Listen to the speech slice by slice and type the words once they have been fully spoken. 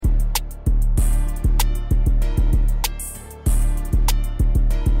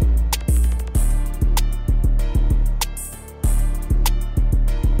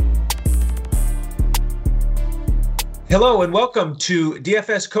Hello and welcome to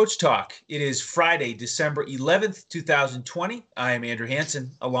DFS Coach Talk. It is Friday, December 11th, 2020. I am Andrew Hansen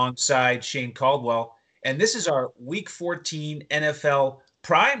alongside Shane Caldwell, and this is our Week 14 NFL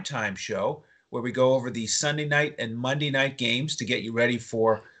Primetime show where we go over the Sunday night and Monday night games to get you ready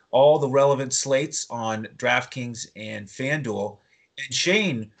for all the relevant slates on Draftkings and Fanduel. And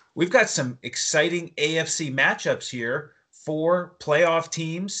Shane, we've got some exciting AFC matchups here for playoff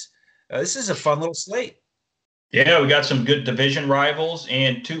teams. This is a fun little slate. Yeah, we got some good division rivals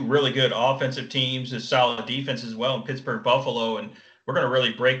and two really good offensive teams, a solid defense as well in Pittsburgh, Buffalo. And we're going to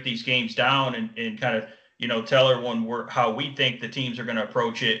really break these games down and kind of, tell everyone how we think the teams are going to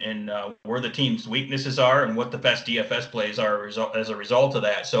approach it and where the team's weaknesses are and what the best DFS plays are as a result of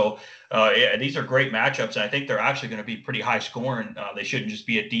that. So, yeah, these are great matchups. And I think they're actually going to be pretty high scoring. They shouldn't just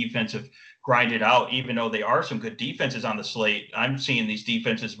be a defensive grind it out, even though they are some good defenses on the slate. I'm seeing these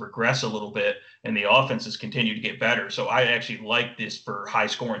defenses regress a little bit and the offenses continue to get better. So I actually like this for high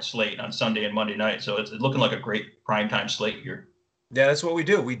scoring slate on Sunday and Monday night. So it's looking like a great primetime slate here. Yeah, that's what we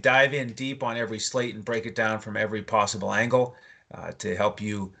do. We dive in deep on every slate and break it down from every possible angle to help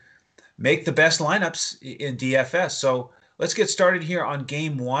you make the best lineups in DFS. So let's get started here on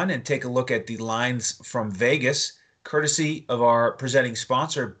game one and take a look at the lines from Vegas, courtesy of our presenting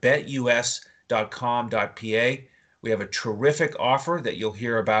sponsor, betus.com.pa. We have a terrific offer that you'll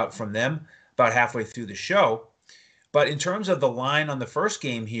hear about from them about halfway through the show. But in terms of the line on the first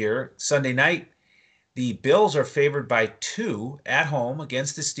game here, Sunday night, the Bills are favored by 2 at home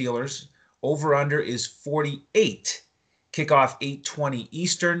against the Steelers. Over-under is 48. Kickoff 8:20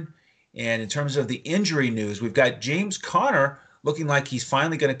 Eastern. And in terms of the injury news, we've got James Conner looking like he's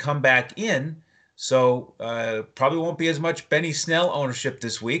finally going to come back in. So probably won't be as much Benny Snell ownership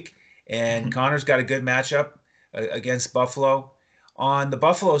this week. And Conner's got a good matchup against Buffalo. On the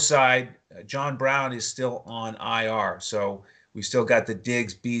Buffalo side, John Brown is still on IR. So we still got the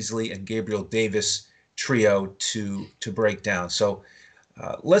Diggs, Beasley, and Gabriel Davis trio to break down. So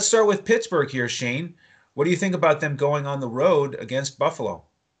let's start with Pittsburgh here, Shane. What do you think about them going on the road against Buffalo?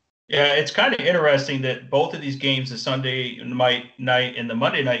 Yeah, it's kind of interesting that both of these games, the Sunday night and the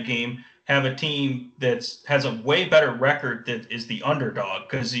Monday night game, have a team that has a way better record that is the underdog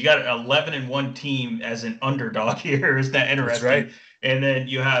because you got an 11-1 team as an underdog here. Is that That's interesting? right. And then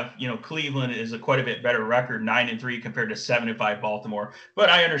you have, Cleveland is a quite a bit better record, 9-3 compared to 7-5 Baltimore. But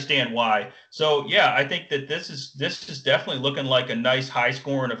I understand why. So yeah, I think that this is definitely looking like a nice high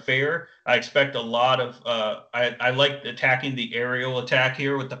scoring affair. I expect a lot of I like attacking the aerial attack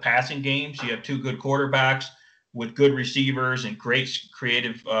here with the passing games. You have two good quarterbacks with good receivers and great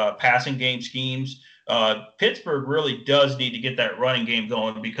creative passing game schemes. Pittsburgh really does need to get that running game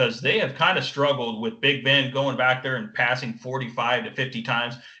going because they have kind of struggled with Big Ben going back there and passing 45 to 50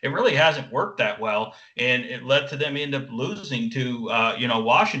 times. It really hasn't worked that well, and it led to them end up losing to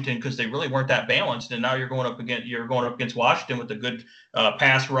Washington because they really weren't that balanced. And now you're going up against Washington with a good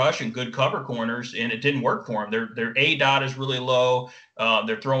pass rush and good cover corners, and it didn't work for them. Their A dot is really low.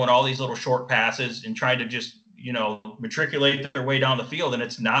 They're throwing all these little short passes and trying to just matriculate their way down the field, and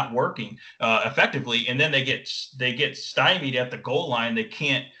it's not working effectively. And then they get stymied at the goal line. They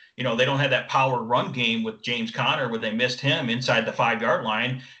can't, they don't have that power run game with James Conner where they missed him inside the 5-yard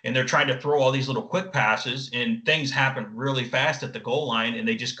line, and they're trying to throw all these little quick passes, and things happen really fast at the goal line, and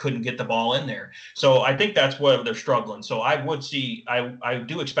they just couldn't get the ball in there. So I think that's where they're struggling. So I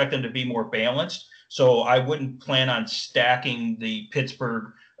do expect them to be more balanced. So I wouldn't plan on stacking the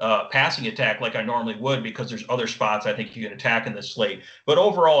Pittsburgh passing attack like I normally would because there's other spots I think you can attack in this slate. But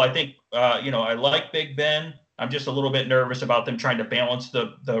overall, I think, I like Big Ben. I'm just a little bit nervous about them trying to balance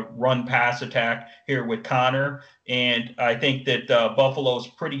the run pass attack here with Connor. And I think that Buffalo's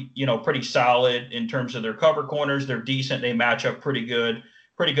pretty solid in terms of their cover corners. They're decent. They match up pretty good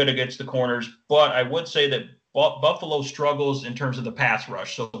against the corners. But I would say that Buffalo struggles in terms of the pass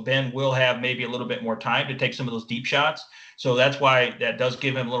rush. So Ben will have maybe a little bit more time to take some of those deep shots. So that's why that does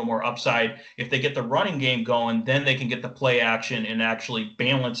give him a little more upside. If they get the running game going, then they can get the play action and actually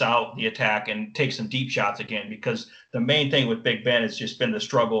balance out the attack and take some deep shots again. Because the main thing with Big Ben has just been the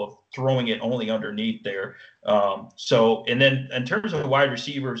struggle of throwing it only underneath there. And then in terms of wide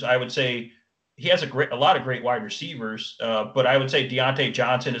receivers, I would say he has a lot of great wide receivers, but I would say Deontay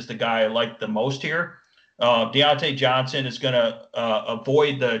Johnson is the guy I like the most here. Deontay Johnson is going to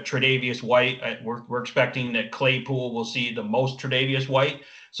avoid the Tre'Davious White. We're expecting that Claypool will see the most Tre'Davious White.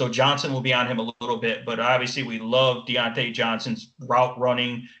 So Johnson will be on him a little bit. But obviously, we love Deontay Johnson's route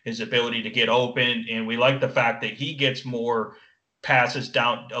running, his ability to get open. And we like the fact that he gets more passes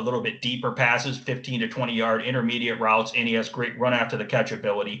down a little bit deeper passes, 15 to 20-yard intermediate routes, and he has great run after the catch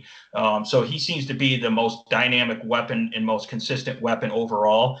ability. So he seems to be the most dynamic weapon and most consistent weapon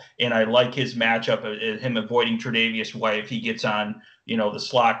overall. And I like his matchup, him avoiding Tre'Davious White if he gets on, the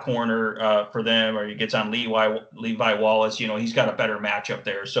slot corner for them, or he gets on Levi Wallace. He's got a better matchup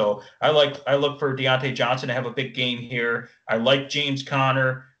there. So I look for Deontay Johnson to have a big game here. I like James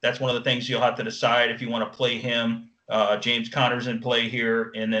Conner. That's one of the things you'll have to decide if you want to play him. James Conner's in play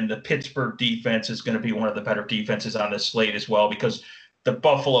here. And then the Pittsburgh defense is going to be one of the better defenses on this slate as well, because the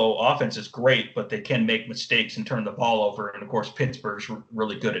Buffalo offense is great, but they can make mistakes and turn the ball over. And of course, Pittsburgh's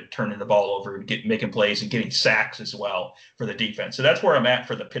really good at turning the ball over and making plays and getting sacks as well for the defense. So that's where I'm at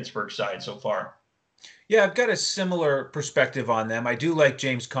for the Pittsburgh side so far. Yeah, I've got a similar perspective on them. I do like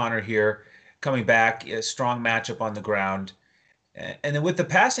James Conner here coming back, a strong matchup on the ground. And then with the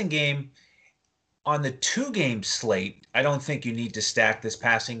passing game, on the 2-game slate, I don't think you need to stack this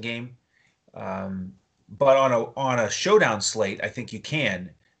passing game. But on a showdown slate, I think you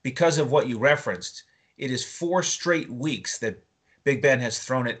can, because of what you referenced. It is 4 straight weeks that Big Ben has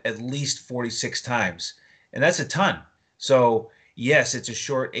thrown it at least 46 times, and that's a ton. So yes, it's a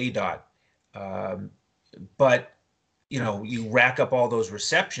short A dot, but you rack up all those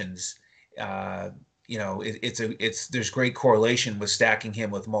receptions. There's great correlation with stacking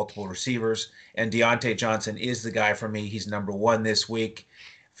him with multiple receivers, and Deontay Johnson is the guy for me. He's number 1 this week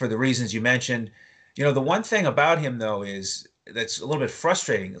for the reasons you mentioned. The one thing about him, though, is that's a little bit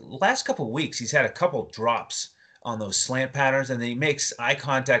frustrating. The last couple of weeks, he's had a couple drops on those slant patterns, and then he makes eye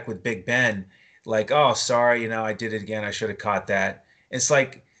contact with Big Ben, like, oh, sorry, I did it again. I should have caught that. It's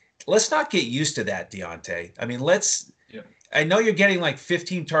like, let's not get used to that, Deontay. I mean, I know you're getting like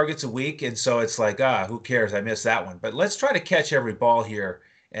 15 targets a week, and so it's like, who cares? I missed that one. But let's try to catch every ball here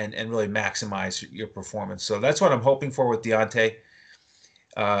and really maximize your performance. So that's what I'm hoping for with Deontay.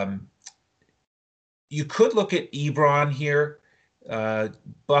 You could look at Ebron here.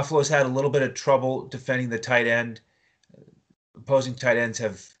 Buffalo's had a little bit of trouble defending the tight end. Opposing tight ends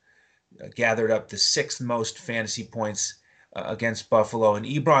have gathered up the 6th most fantasy points against Buffalo, and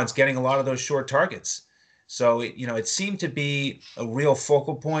Ebron's getting a lot of those short targets. So it seemed to be a real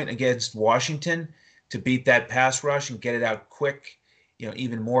focal point against Washington to beat that pass rush and get it out quick,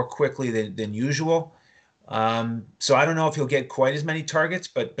 even more quickly than usual. So I don't know if he'll get quite as many targets,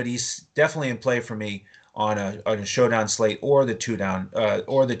 but he's definitely in play for me on a showdown slate or the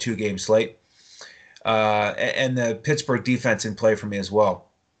 2-game slate. And the Pittsburgh defense in play for me as well.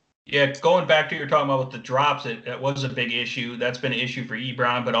 Yeah, going back to you're talking about with the drops, it was a big issue. That's been an issue for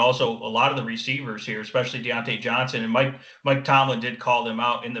Ebron, but also a lot of the receivers here, especially Deontay Johnson. And Mike Tomlin did call them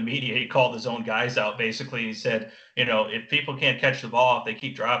out in the media. He called his own guys out, basically. He said, if people can't catch the ball, if they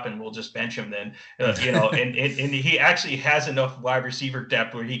keep dropping, we'll just bench them then. And he actually has enough wide receiver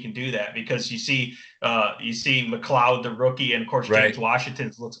depth where he can do that, because you see McLeod, the rookie, and of course James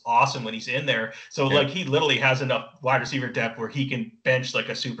Washington looks awesome when he's in there. So he literally has enough wide receiver depth where he can bench like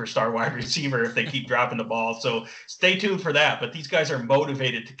a superstar wide receiver if they keep dropping the ball. So stay tuned for that. But these guys are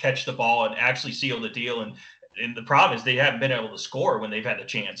motivated to catch the ball and actually seal the deal. And the problem is they haven't been able to score when they've had the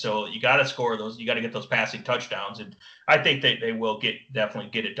chance. So you got to score those. You got to get those passing touchdowns. And I think they will definitely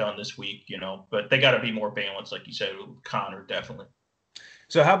get it done this week, but they got to be more balanced, like you said, with Connor, definitely.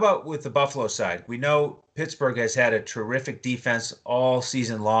 So how about with the Buffalo side? We know Pittsburgh has had a terrific defense all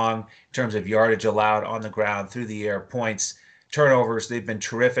season long in terms of yardage allowed on the ground, through the air, points, turnovers. They've been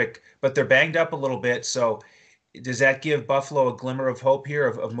terrific, but they're banged up a little bit. So does that give Buffalo a glimmer of hope here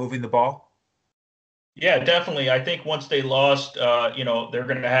of moving the ball? Yeah, definitely. I think once they lost, they're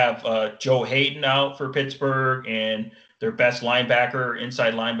going to have Joe Hayden out for Pittsburgh, and their best linebacker,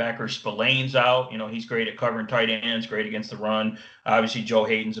 inside linebacker, Spillane's out. He's great at covering tight ends, great against the run. Obviously, Joe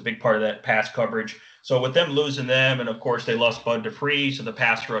Hayden's a big part of that pass coverage. So with them losing them, and of course they lost Bud Dupree, so the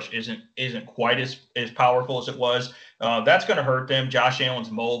pass rush isn't quite as powerful as it was. That's going to hurt them. Josh Allen's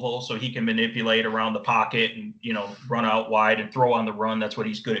mobile, so he can manipulate around the pocket and run out wide and throw on the run. That's what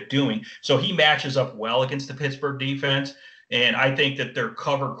he's good at doing. So he matches up well against the Pittsburgh defense, and I think that their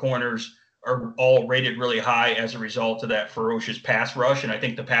cover corners are all rated really high as a result of that ferocious pass rush. And I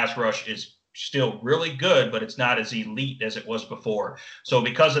think the pass rush is still really good, but it's not as elite as it was before. So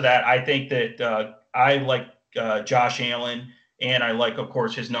because of that, I think that I like Josh Allen, and I like, of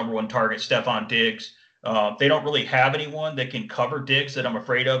course, his number 1 target, Stephon Diggs. They don't really have anyone that can cover Diggs that I'm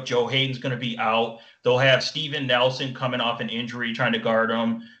afraid of. Joe Hayden's going to be out. They'll have Steven Nelson coming off an injury trying to guard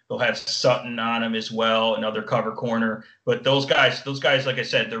him. They'll have Sutton on him as well, another cover corner. But those guys, like I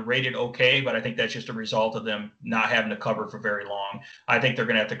said, they're rated okay, but I think that's just a result of them not having to cover for very long. I think they're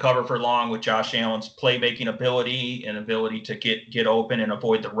going to have to cover for long with Josh Allen's playmaking ability and ability to get open and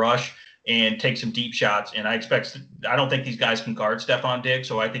avoid the rush and take some deep shots. And I don't think these guys can guard Stephon Diggs,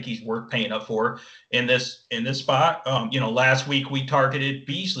 so I think he's worth paying up for in this spot. Last week we targeted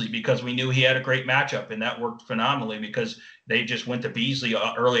Beasley because we knew he had a great matchup, and that worked phenomenally because they just went to Beasley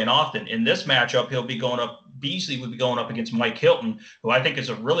early and often. In this matchup, Beasley would be going up against Mike Hilton, who I think is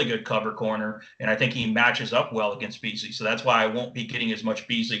a really good cover corner, and I think he matches up well against Beasley. So that's why I won't be getting as much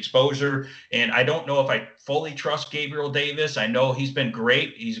Beasley exposure. And I don't know if I fully trust Gabriel Davis. I know he's been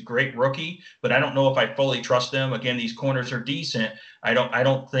great. He's a great rookie, but I don't know if I fully trust him. Again, these corners are decent. I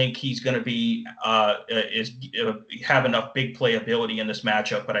don't think he's going to be have enough big play ability in this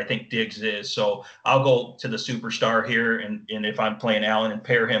matchup, but I think Diggs is. So I'll go to the superstar here, and if I'm playing Allen and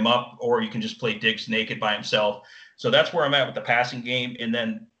pair him up, or you can just play Diggs naked by himself. So that's where I'm at with the passing game. And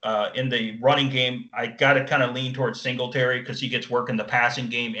then in the running game, I got to kind of lean towards Singletary because he gets work in the passing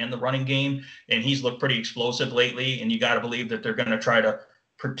game and the running game, and he's looked pretty explosive lately. And you got to believe that they're going to try to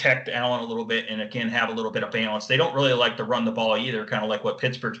protect Allen a little bit and, again, have a little bit of balance. They don't really like to run the ball either, kind of like what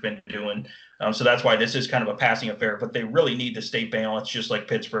Pittsburgh's been doing. So that's why this is kind of a passing affair, but they really need to stay balanced just like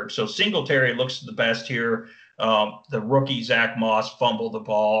Pittsburgh. So Singletary looks the best here. The rookie Zach Moss fumbled the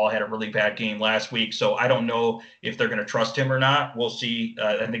ball, had a really bad game last week. So I don't know if they're going to trust him or not. We'll see.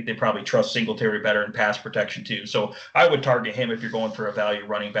 I think they probably trust Singletary better in pass protection too. So I would target him if you're going for a value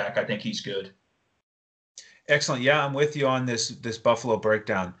running back. I think he's good. Excellent. Yeah, I'm with you on this Buffalo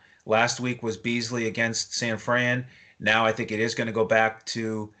breakdown. Last week was Beasley against San Fran. Now I think it is going to go back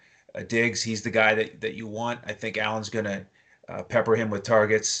to Diggs. He's the guy that you want. I think Allen's going to pepper him with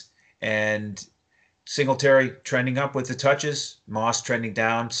targets. And Singletary trending up with the touches, Moss trending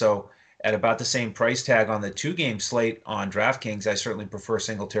down. So at about the same price tag on the 2-game slate on DraftKings, I certainly prefer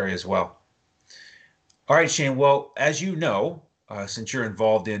Singletary as well. All right, Shane. Well, as you know, since you're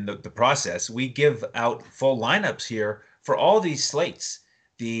involved in the process, we give out full lineups here for all these slates,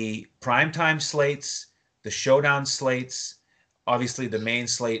 the primetime slates, the showdown slates, obviously the main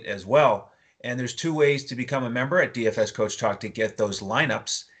slate as well. And there's 2 ways to become a member at DFS Coach Talk to get those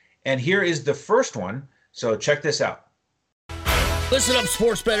lineups. And here is the first one. So check this out. Listen up,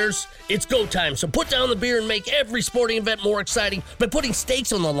 sports bettors. It's go time. So put down the beer and make every sporting event more exciting by putting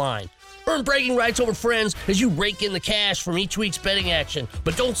stakes on the line. Earn bragging rights over friends as you rake in the cash from each week's betting action.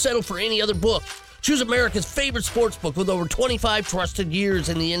 But don't settle for any other book. Choose America's favorite sportsbook with over 25 trusted years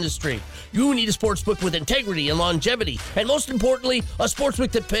in the industry. You need a sportsbook with integrity and longevity, and most importantly, a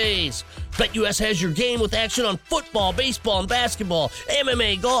sportsbook that pays. BetUS has your game with action on football, baseball, and basketball,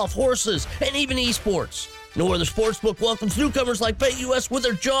 MMA, golf, horses, and even esports. No other sportsbook welcomes newcomers like BetUS with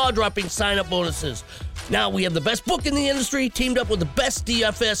their jaw-dropping sign-up bonuses. Now we have the best book in the industry teamed up with the best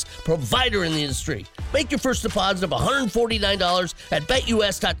DFS provider in the industry. Make your first deposit of $149 at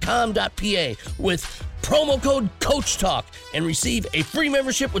betus.com.pa with promo code CoachTalk and receive a free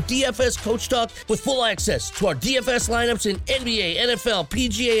membership with DFS Coach Talk with full access to our DFS lineups in NBA, NFL,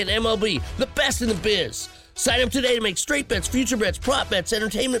 PGA, and MLB, the best in the biz. Sign up today to make straight bets, future bets, prop bets,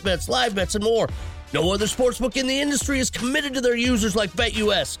 entertainment bets, live bets, and more. No other sportsbook in the industry is committed to their users like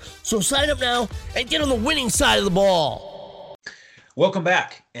BetUS. So sign up now and get on the winning side of the ball. Welcome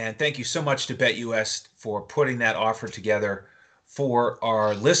back, and thank you so much to BetUS for putting that offer together for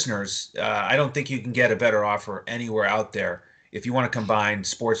our listeners. I don't think you can get a better offer anywhere out there if you want to combine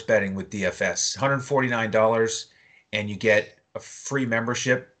sports betting with DFS. $149, and you get a free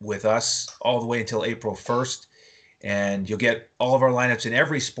membership with us all the way until April 1st. And you'll get all of our lineups in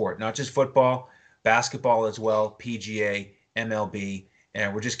every sport, not just football, basketball as well, PGA, MLB,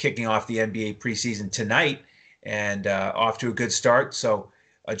 and we're just kicking off the NBA preseason tonight and off to a good start. So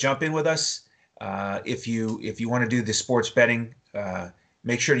jump in with us. If you want to do the sports betting,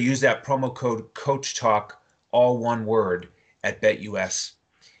 make sure to use that promo code CoachTalk, all one word, at BetUS.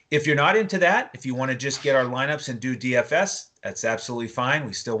 If you're not into that, if you want to just get our lineups and do DFS, that's absolutely fine.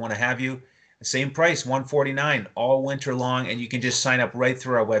 We still want to have you. Same price, $149 all winter long, and you can just sign up right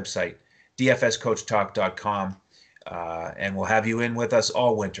through our website, dfscoachtalk.com, and we'll have you in with us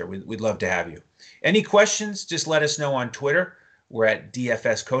all winter. We'd love to have you. Any questions, just let us know on Twitter. We're at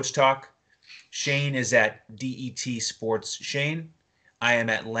DFS Coach Talk. Shane is at DET Sports Shane. I am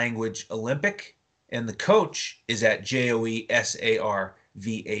at Language Olympic. And the coach is at JOESARVADI.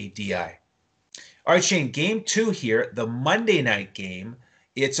 All right, Shane, game 2 here, the Monday night game.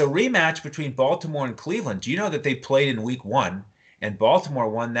 It's a rematch between Baltimore and Cleveland. Do you know that they played in week 1? And Baltimore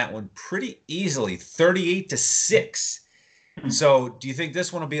won that one pretty easily, 38-6. So do you think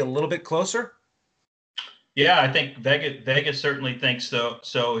this one will be a little bit closer? Yeah, I think Vegas certainly thinks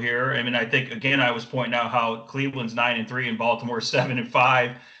so here. I mean, I think again I was pointing out how Cleveland's 9-3 and Baltimore's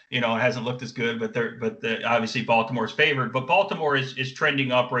 7-5. It hasn't looked as good, but obviously Baltimore's favored. But Baltimore is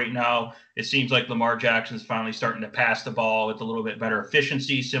trending up right now. It seems like Lamar Jackson's finally starting to pass the ball with a little bit better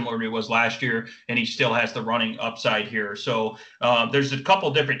efficiency, similar to he was last year, and he still has the running upside here. So there's a couple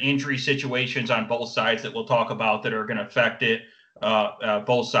different injury situations on both sides that we'll talk about that are going to affect it.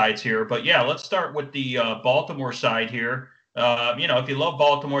 Both sides here. But yeah, let's start with the Baltimore side here. If you love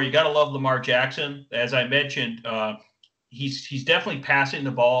Baltimore, you got to love Lamar Jackson. As I mentioned, he's definitely passing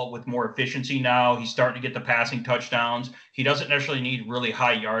the ball with more efficiency now. He's starting to get the passing touchdowns. He doesn't necessarily need really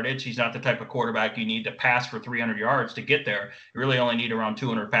high yardage. He's not the type of quarterback you need to pass for 300 yards to get there. You really only need around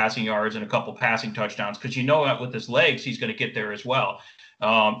 200 passing yards and a couple passing touchdowns because that with his legs, he's going to get there as well.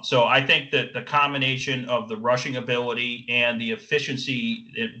 So I think that the combination of the rushing ability and the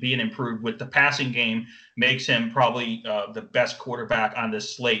efficiency being improved with the passing game makes him probably the best quarterback on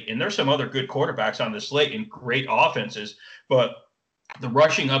this slate. And there's some other good quarterbacks on this slate and great offenses, but the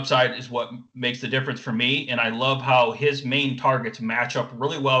rushing upside is what makes the difference for me. And I love how his main targets match up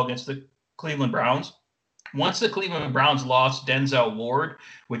really well against the Cleveland Browns. Once the Cleveland Browns lost Denzel Ward,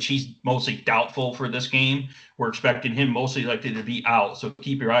 which he's mostly doubtful for this game, we're expecting him mostly likely to be out. So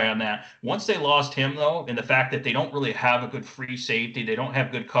keep your eye on that. Once they lost him, though, and the fact that they don't really have a good free safety, they don't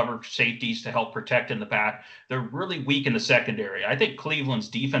have good cover safeties to help protect in the back, they're really weak in the secondary. I think Cleveland's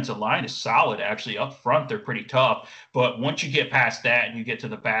defensive line is solid, actually. Up front, they're pretty tough. But once you get past that and you get to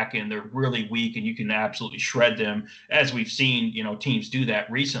the back end, they're really weak, and you can absolutely shred them, as we've seen, teams do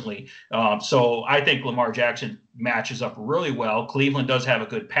that recently. So I think Lamar Jackson matches up really well. Cleveland does have a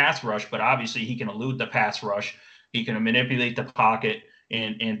good pass rush, but obviously he can elude the pass rush. He can manipulate the pocket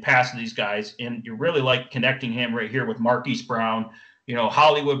and pass to these guys. And you really like connecting him right here with Marquise Brown.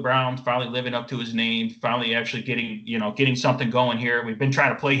 Hollywood Brown finally living up to his name, finally actually getting something going here. We've been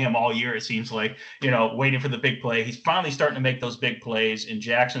trying to play him all year, it seems like, waiting for the big play. He's finally starting to make those big plays, and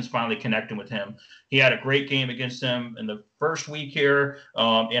Jackson's finally connecting with him. He had a great game against them in the first week here.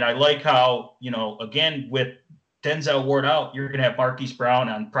 And I like how, again, with Denzel Ward out, you're going to have Marquise Brown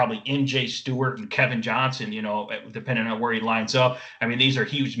on probably MJ Stewart and Kevin Johnson, depending on where he lines up. I mean, these are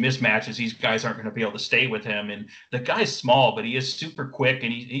huge mismatches. These guys aren't going to be able to stay with him. And the guy's small, but he is super quick,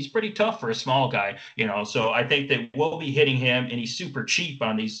 and he's pretty tough for a small guy, So I think they will be hitting him, and he's super cheap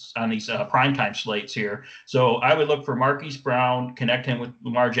on these primetime slates here. So I would look for Marquise Brown, connect him with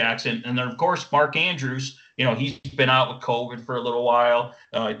Lamar Jackson. And then, of course, Mark Andrews. He's been out with COVID for a little while.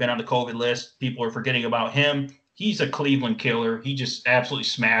 He's been on the COVID list. People are forgetting about him. He's a Cleveland killer. He just absolutely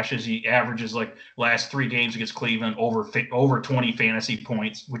smashes. He averages like last 3 games against Cleveland over 20 fantasy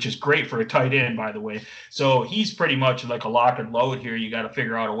points, which is great for a tight end, by the way. So he's pretty much like a lock and load here. You got to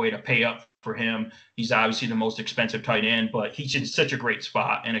figure out a way to pay up for him. He's obviously the most expensive tight end, but he's in such a great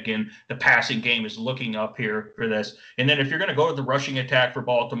spot. And again, the passing game is looking up here for this. And then if you're going to go to the rushing attack for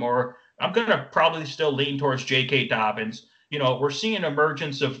Baltimore, I'm going to probably still lean towards J.K. Dobbins. We're seeing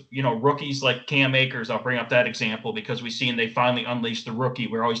emergence of, rookies like Cam Akers. I'll bring up that example because we've seen they finally unleashed the rookie.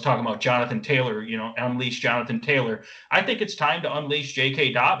 We're always talking about Jonathan Taylor, unleash Jonathan Taylor. I think it's time to unleash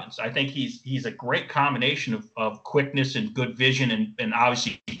J.K. Dobbins. I think he's a great combination of quickness and good vision and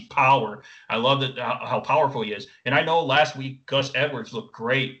obviously power. I love how powerful he is. And I know last week Gus Edwards looked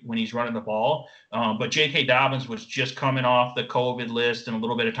great when he's running the ball, but J.K. Dobbins was just coming off the COVID list and a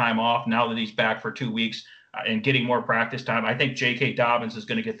little bit of time off. Now that he's back for 2 weeks, and getting more practice time, I think J.K. Dobbins is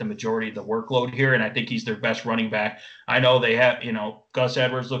going to get the majority of the workload here, and I think he's their best running back. I know they have, Gus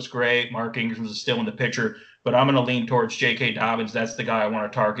Edwards looks great. Mark Ingram is still in the picture, but I'm going to lean towards J.K. Dobbins. That's the guy I want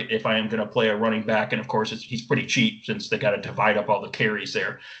to target if I am going to play a running back. And, of course, he's pretty cheap since they got to divide up all the carries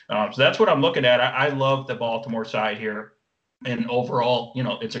there. So that's what I'm looking at. I love the Baltimore side here. And overall,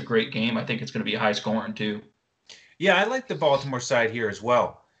 it's a great game. I think it's going to be high scoring too. Yeah, I like the Baltimore side here as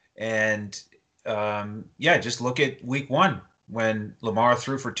well. And just look at week 1 when Lamar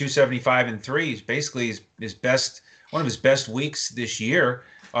threw for 275 and 3. Basically one of his best weeks this year.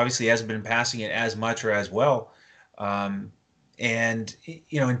 Obviously, he hasn't been passing it as much or as well. And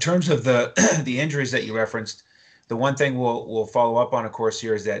in terms of the the injuries that you referenced, the one thing we'll follow up on, of course,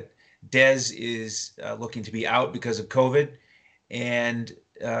 here is that Dez is looking to be out because of COVID, and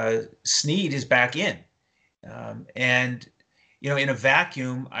Snead is back in. In a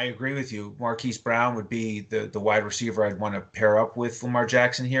vacuum, I agree with you. Marquise Brown would be the wide receiver I'd want to pair up with Lamar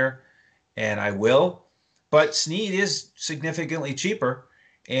Jackson here, and I will. But Snead is significantly cheaper,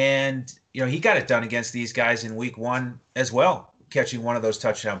 and he got it done against these guys in week 1 as well, catching one of those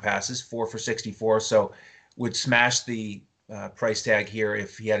touchdown passes, 4 for 64. So would smash the price tag here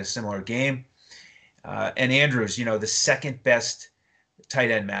if he had a similar game. And Andrews, the second best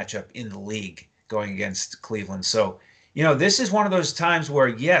tight end matchup in the league going against Cleveland. So, this is one of those times where,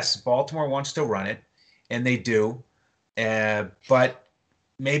 yes, Baltimore wants to run it, and they do, but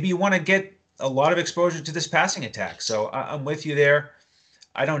maybe you want to get a lot of exposure to this passing attack. So I'm with you there.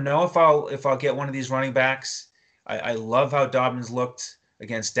 I don't know if I'll get one of these running backs. I love how Dobbins looked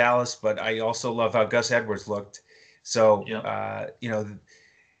against Dallas, but I also love how Gus Edwards looked. So,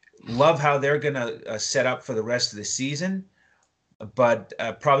 love how they're going to set up for the rest of the season, but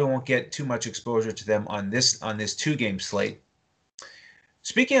probably won't get too much exposure to them on this 2-game slate.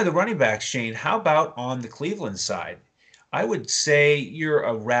 Speaking of the running backs, Shane, how about on the Cleveland side? I would say you're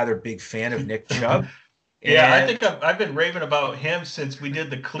a rather big fan of Nick Chubb. Yeah, I think I've been raving about him since we did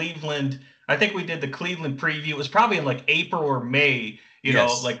the Cleveland. I think we did the Cleveland preview. It was probably in like April or May,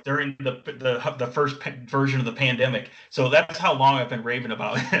 like during the first version of the pandemic. So that's how long I've been raving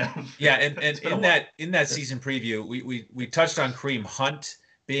about him. Yeah, and in that season preview, we touched on Kareem Hunt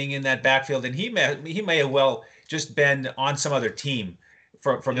being in that backfield, and he may have well just been on some other team.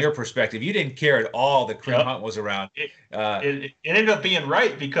 From your perspective, you didn't care at all that Kareem Hunt was around. It ended up being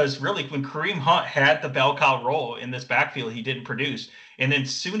right, because really when Kareem Hunt had the bell cow role in this backfield, he didn't produce. And then as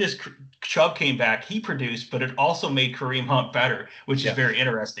soon as Chubb came back, he produced, but it also made Kareem Hunt better, which is very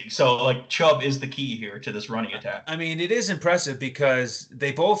interesting. So like Chubb is the key here to this running attack. I mean, it is impressive because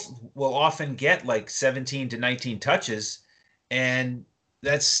they both will often get like 17 to 19 touches, and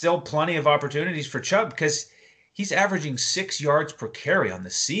that's still plenty of opportunities for Chubb because he's averaging 6 yards per carry on the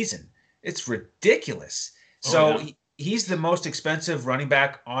season. It's ridiculous. So he's the most expensive running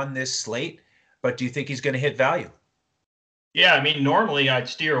back on this slate, but do you think he's going to hit value? Yeah, I mean, normally I'd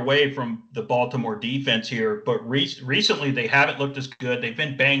steer away from the Baltimore defense here, but recently they haven't looked as good. They've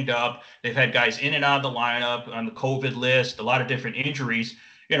been banged up. They've had guys in and out of the lineup on the COVID list, a lot of different injuries.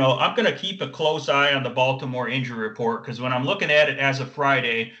 I'm going to keep a close eye on the Baltimore injury report, because when I'm looking at it as of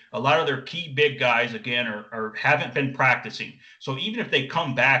Friday, a lot of their key big guys, again, haven't been practicing. So even if they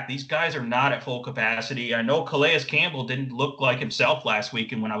come back, these guys are not at full capacity. I know Calais Campbell didn't look like himself last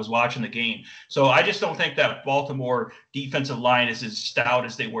week and when I was watching the game. So I just don't think that Baltimore defensive line is as stout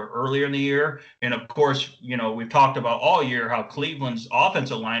as they were earlier in the year. And of course, we've talked about all year how Cleveland's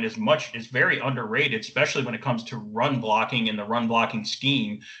offensive line is very underrated, especially when it comes to run blocking and the run blocking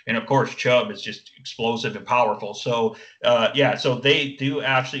scheme. And of course, Chubb is just explosive and powerful. So, so they do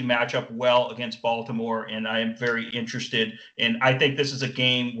actually match up well against Baltimore, and I am very interested. And I think this is a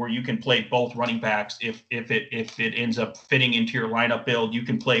game where you can play both running backs. If it ends up fitting into your lineup build, you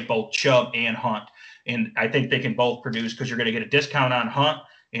can play both Chubb and Hunt. And I think they can both produce, because you're going to get a discount on Hunt.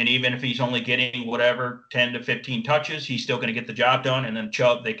 And even if he's only getting 10 to 15 touches, he's still going to get the job done. And then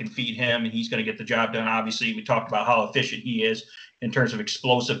Chubb, they can feed him and he's going to get the job done. Obviously, we talked about how efficient he is in terms of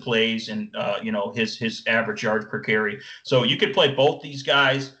explosive plays and, his average yards per carry. So you could play both these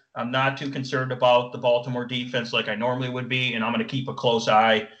guys. I'm not too concerned about the Baltimore defense like I normally would be. And I'm going to keep a close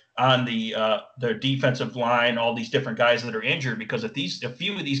eye on the defensive line, all these different guys that are injured, because if a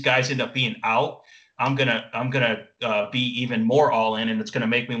few of these guys end up being out, I'm gonna be even more all in, and it's gonna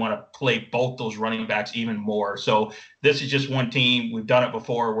make me want to play both those running backs even more. So this is just one team. We've done it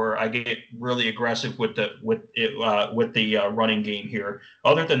before where I get really aggressive with the running game here.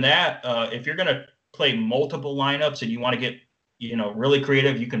 Other than that, if you're gonna play multiple lineups and you want to get really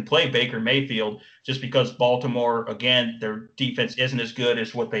creative, you can play Baker Mayfield, just because Baltimore, again, their defense isn't as good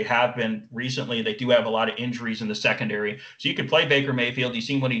as what they have been recently. They do have a lot of injuries in the secondary. So you can play Baker Mayfield. You've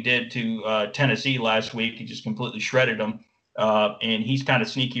seen what he did to Tennessee last week. He just completely shredded them. And he's kind of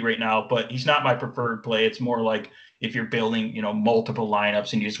sneaky right now, but he's not my preferred play. It's more like if you're building, multiple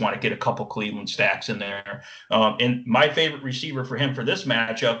lineups and you just want to get a couple Cleveland stacks in there. And my favorite receiver for him for this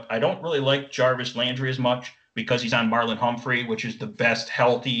matchup, I don't really like Jarvis Landry as much, because he's on Marlon Humphrey, which is the best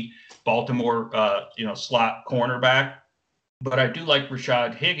healthy Baltimore, slot cornerback. But I do like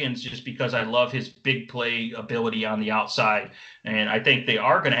Rashad Higgins just because I love his big play ability on the outside. And I think they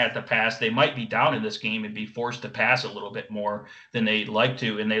are going to have to pass. They might be down in this game and be forced to pass a little bit more than they'd like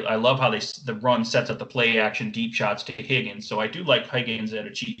to. And I love how the run sets up the play action deep shots to Higgins. So I do like Higgins at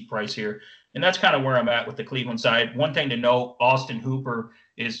a cheap price here. And that's kind of where I'm at with the Cleveland side. One thing to note, Austin Hooper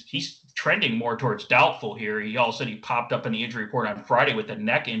he's trending more towards doubtful here. He all of a sudden he popped up in the injury report on Friday with a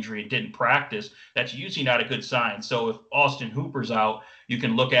neck injury and didn't practice. That's usually not a good sign. So if Austin Hooper's out, you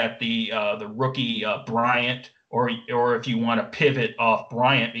can look at the rookie Bryant, or if you want to pivot off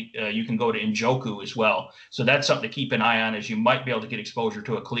Bryant, you can go to Njoku as well. So that's something to keep an eye on, as you might be able to get exposure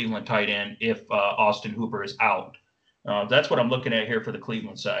to a Cleveland tight end if Austin Hooper is out. That's what I'm looking at here for the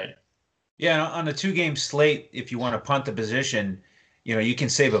Cleveland side. Yeah, on a two-game slate, if you want to punt the position, you can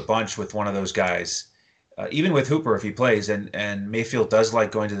save a bunch with one of those guys. Even with Hooper if he plays, and Mayfield does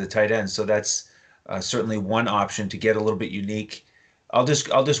like going to the tight end, so that's certainly one option to get a little bit unique. I'll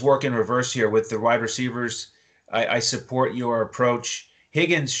just work in reverse here with the wide receivers. I support your approach.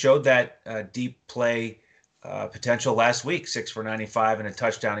 Higgins showed that deep play potential last week, 6 for 95 and a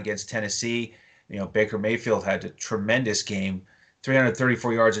touchdown against Tennessee. Baker Mayfield had a tremendous game,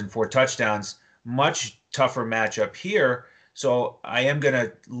 334 yards and 4 touchdowns. Much tougher matchup here. So I am going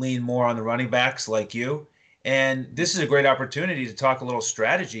to lean more on the running backs like you. And this is a great opportunity to talk a little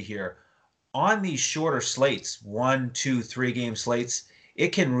strategy here. On these shorter slates, 1, 2, 3 game slates, it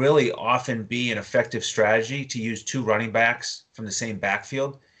can really often be an effective strategy to use two running backs from the same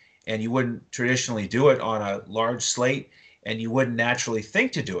backfield. And you wouldn't traditionally do it on a large slate, and you wouldn't naturally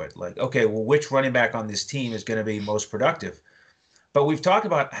think to do it. Like, okay, well, which running back on this team is going to be most productive? But we've talked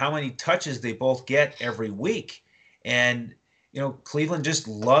about how many touches they both get every week. And, Cleveland just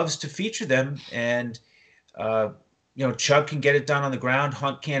loves to feature them. And, Chubb can get it done on the ground.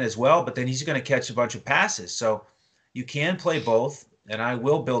 Hunt can as well, but then he's going to catch a bunch of passes. So you can play both, and I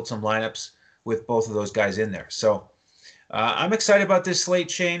will build some lineups with both of those guys in there. So I'm excited about this slate,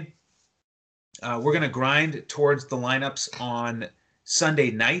 Shane. We're going to grind towards the lineups on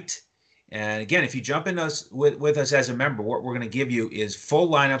Sunday night. And again, if you jump in with us as a member, what we're going to give you is full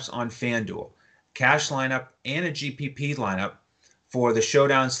lineups on Fanduel, cash lineup, and a GPP lineup for the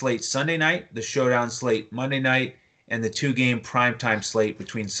showdown slate Sunday night, the showdown slate Monday night, and the 2-game primetime slate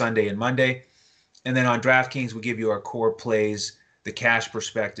between Sunday and Monday. And then on Draftkings, we give you our core plays, the cash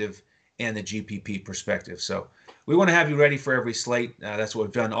perspective, and the GPP perspective. So we want to have you ready for every slate. That's what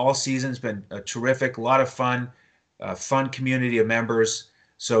we've done all season. It's been terrific, a lot of fun, fun community of members.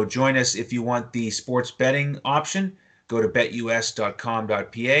 So join us if you want the sports betting option. Go to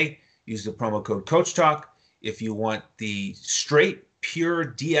betus.com.pa. Use the promo code CoachTalk. If you want the straight, pure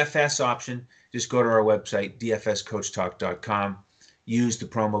DFS option, just go to our website, dfscoachtalk.com. Use the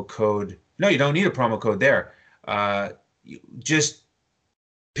promo code. No, you don't need a promo code there. Just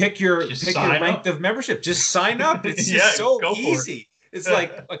pick your length of membership. Just sign up. It's just so easy. It's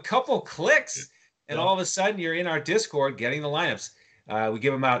like a couple clicks, and all of a sudden you're in our Discord getting the lineups. We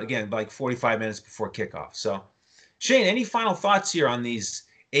give them out, again, like 45 minutes before kickoff. So, Shane, any final thoughts here on these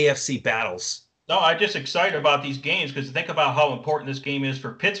AFC battles? No, I'm just excited about these games because think about how important this game is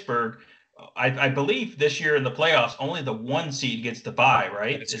for Pittsburgh. I believe this year in the playoffs, only the 1 seed gets to bye,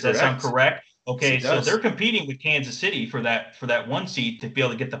 right? Does that sound correct? Okay, so they're competing with Kansas City for that 1 seed to be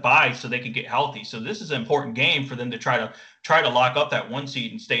able to get the bye so they can get healthy. So this is an important game for them to try to lock up that 1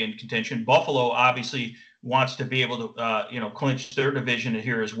 seed and stay in contention. Buffalo obviously wants to be able to clinch their division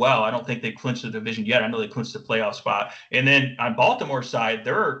here as well. I don't think they clinched the division yet. I know they clinched the playoff spot. And then on Baltimore's side,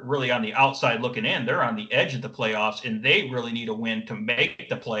 they're really on the outside looking in. They're on the edge of the playoffs, and they really need a win to make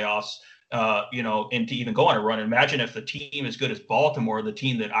the playoffs. And to even go on a run. Imagine if the team as good as Baltimore, the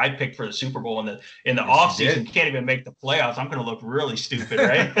team that I picked for the Super Bowl in the offseason, can't even make the playoffs. I'm going to look really stupid,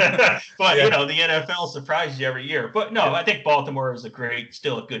 right? But the NFL surprises you every year. But no, I think Baltimore is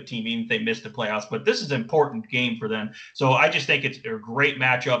still a good team, even if they missed the playoffs. But this is an important game for them. So I just think they're great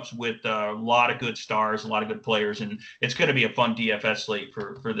matchups with a lot of good stars, a lot of good players, and it's going to be a fun DFS slate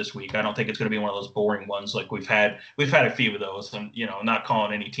for this week. I don't think it's going to be one of those boring ones like we've had a few of those. And I'm not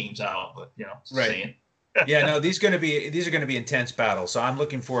calling any teams out. But right. Yeah, no, these are going to be intense battles. So I'm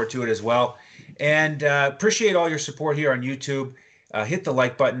looking forward to it as well. And appreciate all your support here on YouTube. Hit the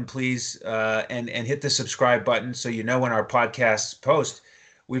like button, please, and hit the subscribe button so you know when our podcasts post.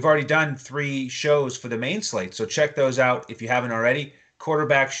 We've already done 3 shows for the main slate, so check those out if you haven't already.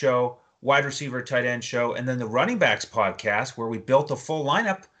 Quarterback show, wide receiver, tight end show, and then the running backs podcast where we built a full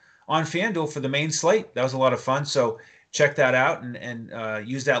lineup on FanDuel for the main slate. That was a lot of fun. So check that out and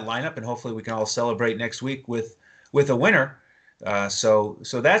use that lineup, and hopefully we can all celebrate next week with a winner. So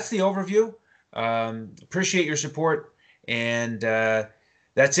that's the overview. Appreciate your support, and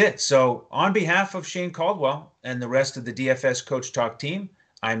that's it. So on behalf of Shane Caldwell and the rest of the DFS Coach Talk team,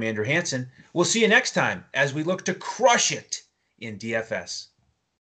 I'm Andrew Hansen. We'll see you next time as we look to crush it in DFS.